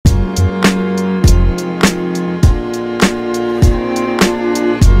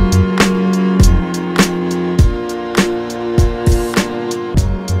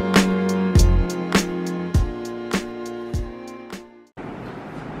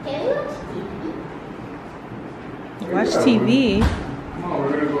Watch TV.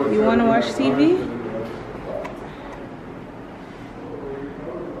 You want to watch TV?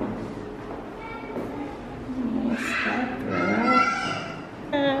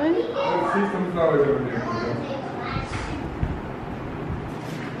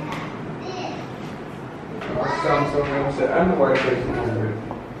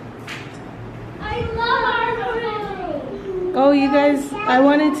 Oh, you guys, I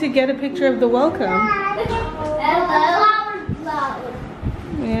wanted to get a picture of the welcome.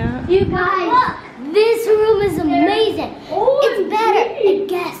 Yeah. You guys, look, this room is amazing. It's better. And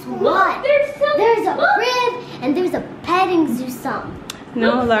guess what? There's a crib and there's a petting zoo song.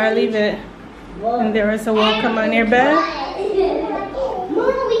 No, Lara, leave it. And there is a welcome on your bed.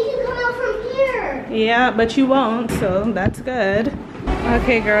 Mom, we can come out from here. Yeah, but you won't, so that's good.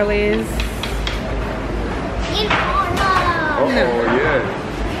 Okay, girlies. Oh, yeah.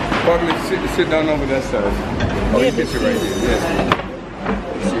 Probably sit down over that side. Oh, Yeah, you can sit right here. Yes.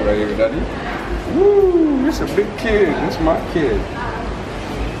 Sit right here, Daddy. Woo, this a big kid. This my kid.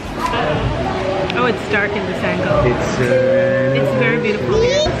 Oh, it's dark in this angle. It's very beautiful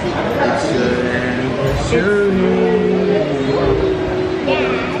here.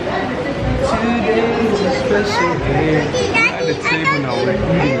 Today's a special day. At the table now, we're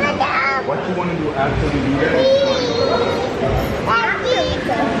eating. What you want to do after we do that?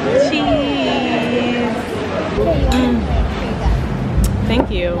 Cheese. Thank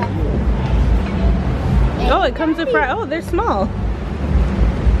you. Oh, it comes with fries. Oh, they're small.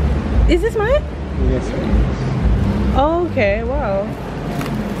 Is this mine? Yes. Oh, okay, wow.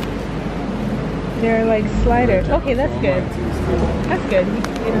 They're like sliders. Okay, that's good. That's good.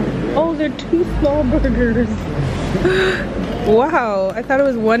 Oh, they're 2 small burgers. Wow, I thought it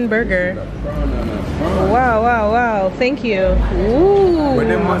was 1 burger. Wow, wow, wow. Thank you. Ooh. What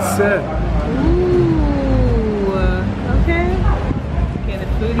they must say. Ooh. Okay. Okay, the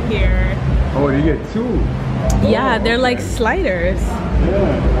food here. Oh, you get 2. Yeah, they're like sliders.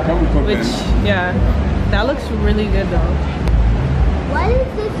 Yeah. Come Which, yeah, that looks really good though. What is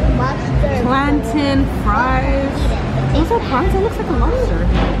this mustard? Plantain fries. Those are prawns. It looks like a lobster.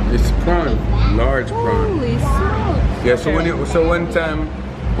 It's prawn, large prawn. Holy smokes. Yeah. So when one time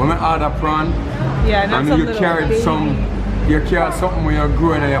when I order prawn, Yeah, not and some you little carried baby. you carry something when you're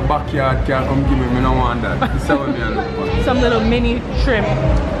growing in your backyard, can't come give me. I don't want that. This is what me look for. Some little mini shrimp.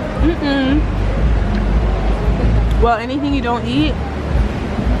 Well, anything you don't eat,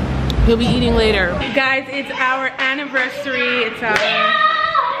 you'll be eating later. Guys, it's our anniversary.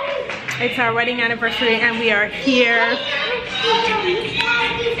 It's our wedding anniversary, and we are here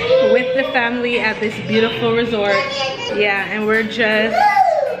with the family at this beautiful resort. Yeah, and we're just...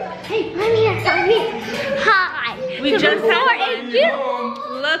 Hey, I'm here. Hi. We just had fun.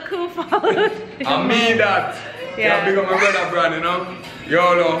 Look who followed. I mean that. Yeah, big up my brother Brad, you know.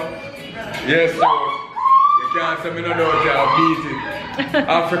 YOLO. Yes, sir. You can't say me no doubt, I'll beat it.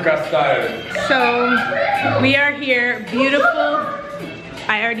 Africa style. So we are here. Beautiful.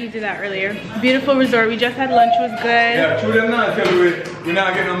 I already did that earlier. Beautiful resort. We just had lunch. Was good. Yeah, true them not tell you we're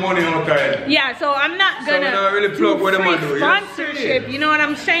not getting no money out of it. Yeah, so I'm not gonna so not really plug what do do. sponsorship. You know what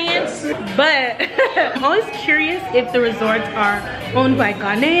I'm saying? But I'm always curious if the resorts are owned by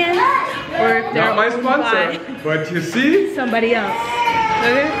Ghanaians or if they're Not my owned sponsor, by but you see? somebody else.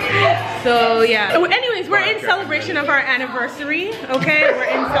 Okay? So yeah. Anyways, we're in celebration of our anniversary. Okay, we're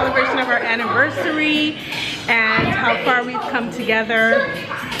in celebration of our anniversary and how far we've come together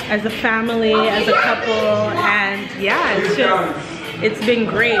as a family, as a couple, and yeah, it's been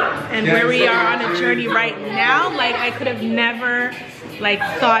great. And where we are on a journey right now, like I could have never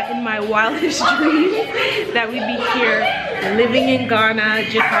thought in my wildest dreams that we'd be here living in Ghana,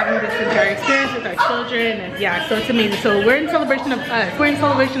 just having this entire experience with our children, and yeah, so it's amazing. So we're in celebration of us. We're in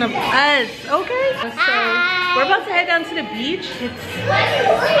celebration of us, okay? So we're about to head down to the beach. It's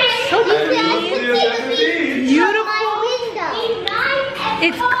so clean, beautiful.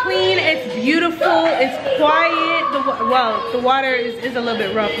 It's clean, it's beautiful, it's quiet. The water is a little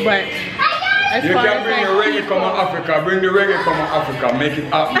bit rough, but as you far can as bring the reggae from Africa. Bring the reggae from Africa. Make it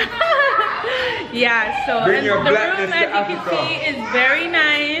happen. Yeah, so Bring your the blackness room, as to you Africa. can see, is very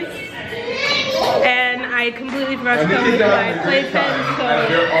nice. And I completely forgot to come with my playpen, so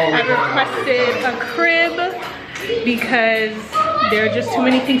I requested a crib because there are just too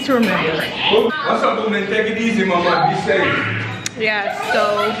many things to remember. What's up, woman? Take it easy, mama. Be safe. Yeah,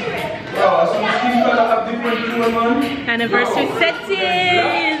 so anniversary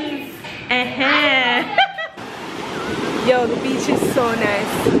settings. Yo, the beach is so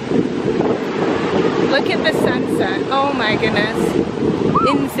nice. Look at the sunset. Oh my goodness.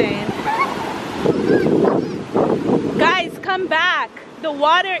 insane. Guys, come back. The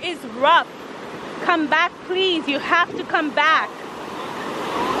water is rough. Come back, please. You have to come back.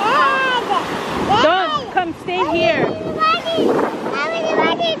 Don't come, stay here.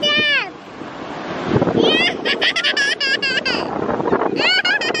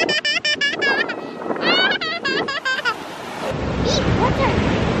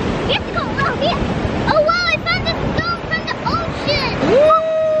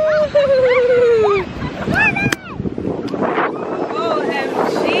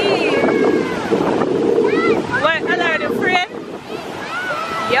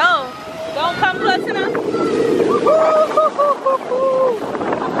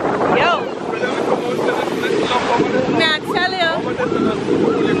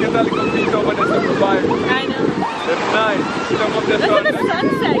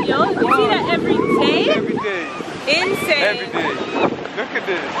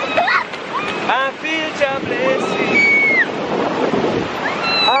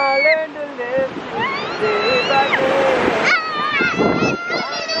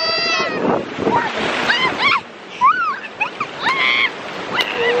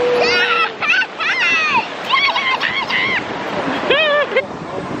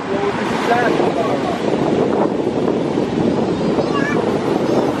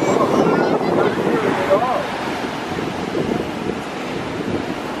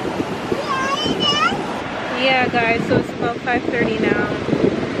 Yeah guys, so it's about 5:30 now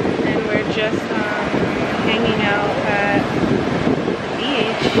and we're just hanging out at the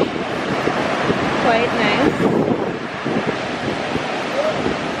beach. Quite nice.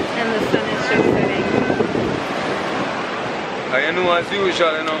 And the sun is just setting. You know as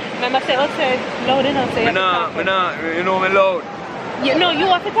usual, you know. Remember say outside loud enough, so you you know me loud. No, you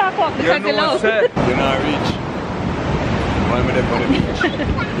have to talk up because you're loud. You're not reach. Why am I there on the beach?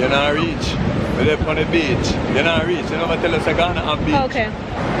 You're not reach. We're there on the beach. You're not reach. You know what I tell us I got on beach. Okay.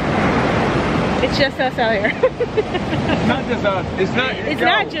 It's just us out here. Not just us. It's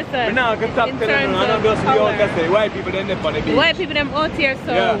not just us. We're not going to talk to them. I don't just say white people them on the beach. White people them out here,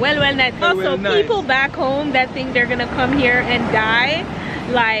 so yeah. well nice. Also, nice. People back home that think they're gonna come here and die,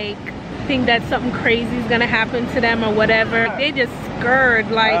 like think that something crazy is gonna happen to them or whatever. They just scared.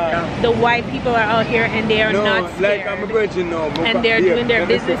 Like the white people are out here and they are not scared. Like I'm a virgin now. And they're doing their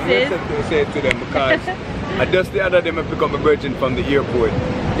businesses. To say to them because I just the other day I pick up a virgin from the airport.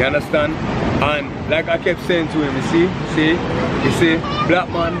 You understand? And like I kept saying to him, you see, black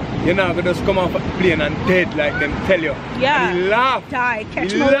man, you're not gonna just come off a plane and dead like them tell you. Yeah. And he laughed. Die,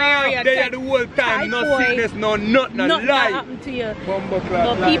 catch he malaria. Laughed there the whole time. No sickness, no nothing, no lie. Happened to you.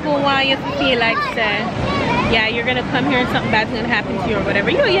 But people want you to feel like say, yeah, you're gonna come here and something bad's gonna happen to you or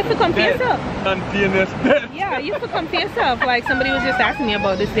whatever. You have to come for yourself. Yeah, you have to come for yourself. Like somebody was just asking me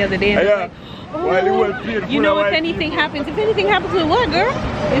about this the other day. And like, oh, you know if anything happens with what, girl?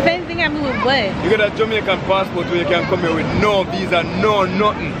 If anything happens with what? You got a Jamaican passport where you can come here with no visa, no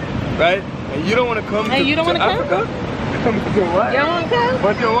nothing, right? And you don't want to come to Africa? Come to your wife. You don't want to come?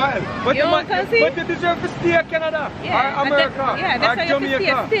 But your wife. But you don't want to come see? But you deserve to stay in Canada. Yeah, or America. That's how you have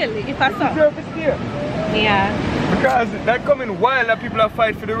to stay still, if I saw. You deserve to stay. Yeah. Because that coming while that people are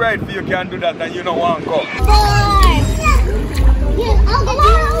fighting for the right for you can't do that and you don't want to go.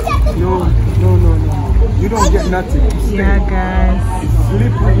 No. You don't get nothing. Yeah, guys.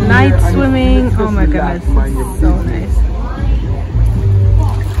 Night swimming. Oh my goodness. So nice.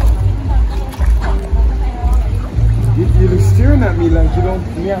 You're staring at me like you don't.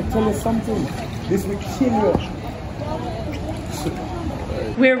 May I tell you something? This will kill you.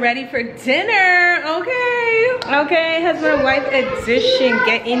 We're ready for dinner. Okay, husband and wife edition.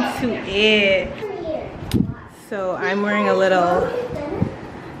 Get into it. So I'm wearing a little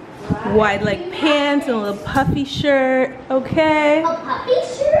wide leg pants and a little puffy shirt. Okay. A puffy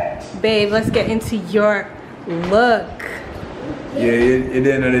shirt? Babe, let's get into your look. Yeah, you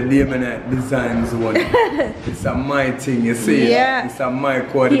didn't know the Demonite Designs one. It's a my thing, you see? Yeah. It's a my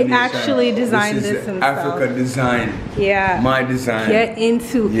coordination. He actually designed this himself. Africa design. Yeah. My design. Get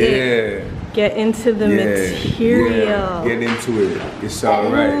into it. Get into the material. Yeah. Get into it. It's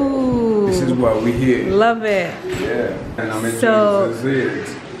alright. This is what we hear. Love it. Yeah. And I'm enjoying it.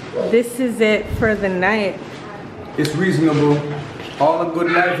 This is it for the night. It's reasonable. All a good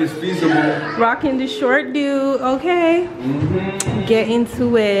life is feasible. Rocking the short dude, okay? Get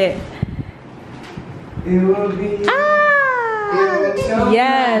into it. It will be.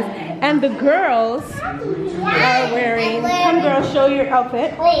 Yes. And the girls are wearing. Come, girls, show your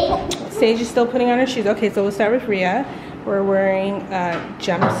outfit. Sage is still putting on her shoes. Okay, so we'll start with Rhea. We're wearing a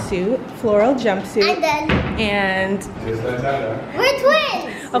jumpsuit, floral jumpsuit. And then. And we're twins.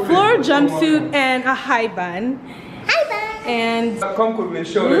 a floral jumpsuit and a high bun. Hi, bun. And come with me,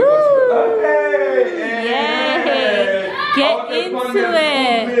 show them. yay! Get into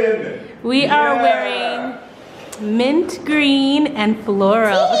it. We are wearing mint green and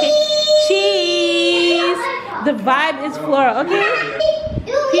floral. Okay, cheese. The vibe is floral. Okay.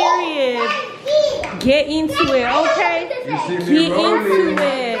 Period. Get into it. Okay. Get into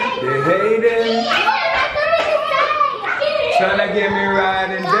it. They hate it. Tryna get me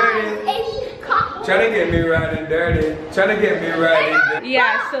riding dirty. Tryna get me riding dirty. Tryna get me riding dirty.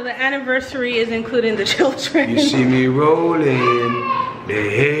 Yeah, so the anniversary is including the children. You see me rolling. They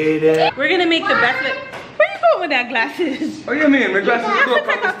hate it. We're gonna make the best of it. Where you going with that glasses? Oh, you mean? My glasses You go have to up,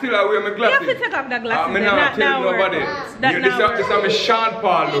 take I'm off- still I wear my You glasses. have to take off that glasses. I'm They're not not telling now nobody. That This now is a Sean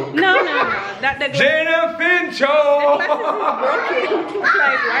Paul look. No. That the Jana Fincho! like, why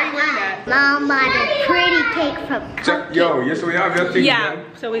are you wearing that? Mom bought a pretty cake from Yo, so we have your things Yeah, them.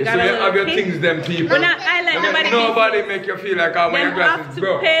 so we Yes, got so a you little have your cake. things them people. We're not, I let Don't let nobody make you feel like I'm wearing them glasses, have to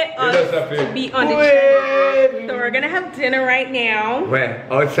bro. pay You just have us to to be on the channel. So we're gonna have dinner right now. Where?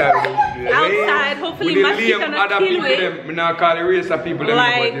 Outside. Outside, hopefully we Mashita them not other kill people it. them. Me not call the race of people them,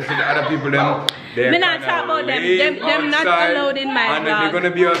 Like- but you see the other people them. Me not talk about them. Them not allowed in my and vlog. they're gonna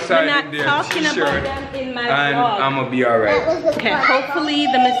be outside We're not in their talking about t-shirt, them in my and vlog. I'm gonna be alright. Okay, hopefully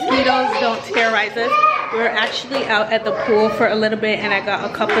the mosquitoes don't terrorize us. We're actually out at the pool for a little bit and I got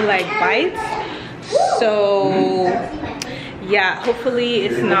a couple like bites. So yeah, hopefully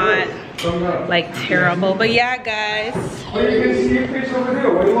it's not like terrible. But yeah, guys. Oh, you can see your face over there.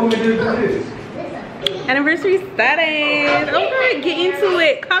 What do you want me to do with this? Anniversary started. Okay, get into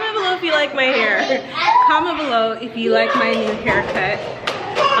it. Comment below if you like my hair. Comment below if you like my new haircut.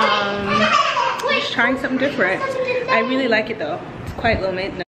 Just trying something different. I really like it though. It's quite low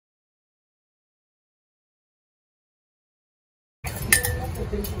maintenance.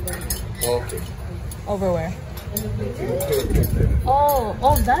 Okay. Over where? Oh,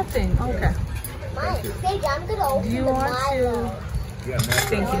 that thing. Okay. Baby, I'm gonna open Do you the want Milo. to?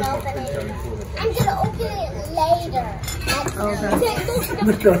 Thank you. I'm gonna open it later. Okay.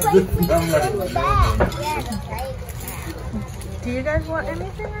 Do you guys want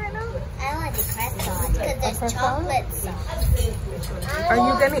anything right now? I want the crust sauce because there's chocolate sauce. Are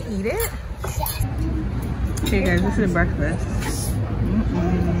you gonna eat it? Okay guys, this is breakfast.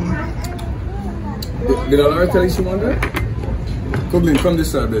 Did Laura tell you she wanted that? Come in, come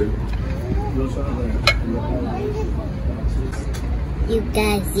this side, baby. You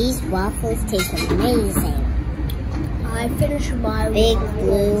guys, these waffles taste amazing. I finished my big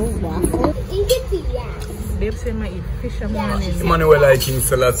blue waffle. Babe said my eat fish and morning. Emmanuel like King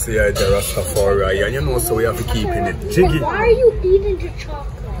Selassie is a Rastafari, and you know, so we have to keep in it jiggy. Why are you eating the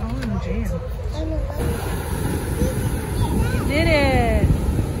chocolate? Did it?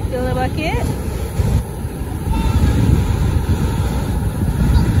 Fill the bucket?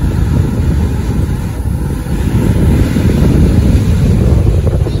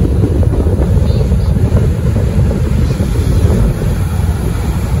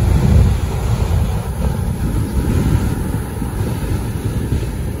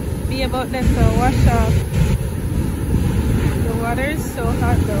 Be about that, so wash off. The water is so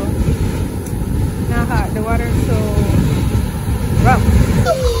hot though. Not hot, the water is so rough.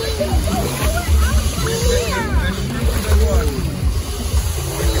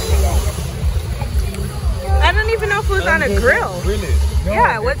 I don't even know if it was on a grill. Really? No,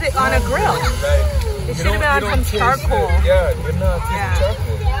 Yeah, was it on a grill? It should have been on some charcoal. Yeah, you're not tasting Yeah.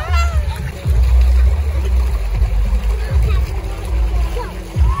 charcoal.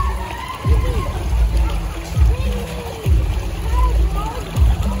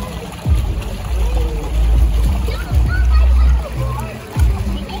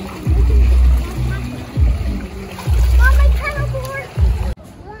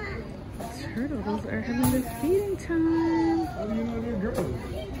 Turtles are having the feeding time.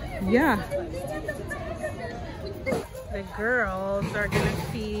 Yeah. The girls are gonna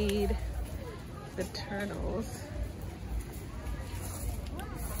feed the turtles.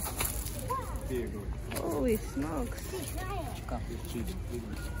 Holy smokes.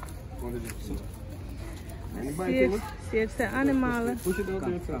 See, it's the animal. Push it out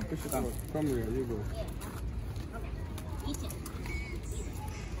there, push it out. Come here, you go.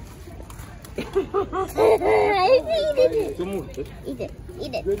 Eat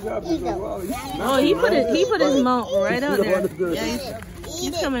it. Good job, wow. Oh, he put his mouth right out there. Yeah,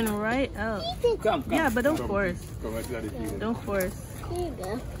 he's coming right out. Come. Yeah, but don't force. Come, I got it. Don't force. Here you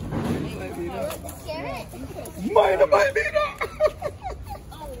go. Mine,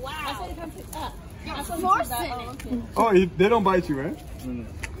 Oh wow. Oh, they don't bite you, right?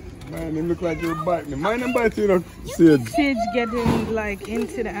 Man, they look like you're biting me. Mine don't bite you, though. Sid. Sid's getting like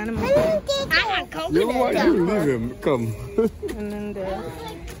into the animal. You know what? You leave him. Come. And then the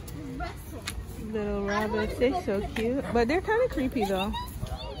little rabbits, they're so cute. But they're kind of creepy though.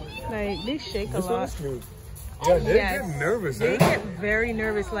 Like, they shake a lot. Yeah, they get nervous, They get very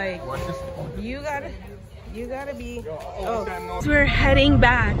nervous. Like, you gotta be. Oh, so we're heading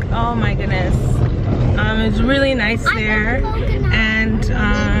back. Oh my goodness. It's really nice there, and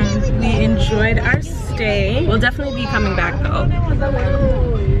we enjoyed our stay. We'll definitely be coming back though,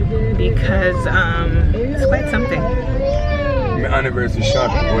 because it's quite something. My anniversary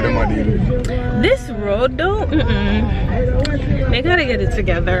shopping. What am I doing? This road though, they gotta get it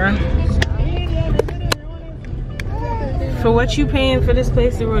together. For what you paying for this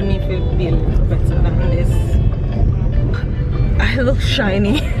place, the road needs to be a little better than this. I look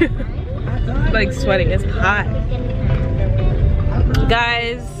shiny. Like sweating, it's hot.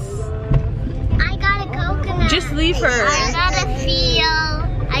 Guys, I got a coconut. just leave her. I gotta feel.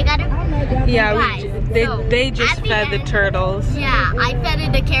 I gotta. Yeah, they just fed the turtles. Yeah, I fed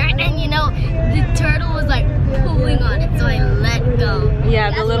it a carrot, and you know, the turtle was like pulling on it, so I let go.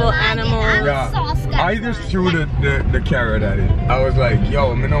 Yeah, the little animal. Yeah, I just threw the carrot at it. I was like,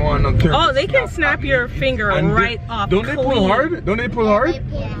 yo, I don't want no turtle. Oh, they can snap your finger right off. Don't they pull hard? Don't they pull hard?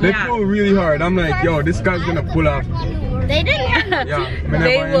 They pull really hard. I'm like, yo, this guy's gonna pull off. They didn't. Yeah,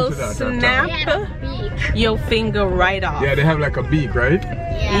 They will snap your finger right off. Yeah, they have like a beak, right?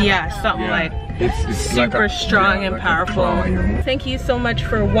 Yeah, something like it's super like strong and like powerful. a Thank you so much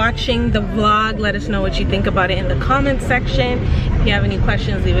for watching the vlog. Let us know what you think about it in the comment section. If you have any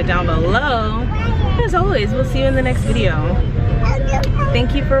questions, leave it down below. As always, we'll see you in the next video.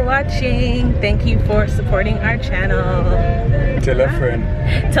 Thank you for watching. Thank you for supporting our channel. Tell a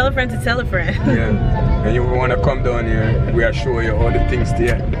friend. Tell a friend to tell a friend. Yeah. And you want to come down here, we are showing you all the things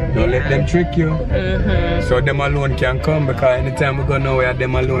there. Don't let them trick you. So them alone can come, because anytime we go nowhere,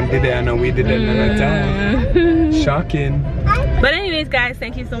 them alone did it and we did it another time. Shocking. But anyways guys,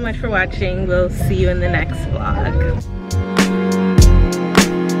 thank you so much for watching. We'll see you in the next vlog.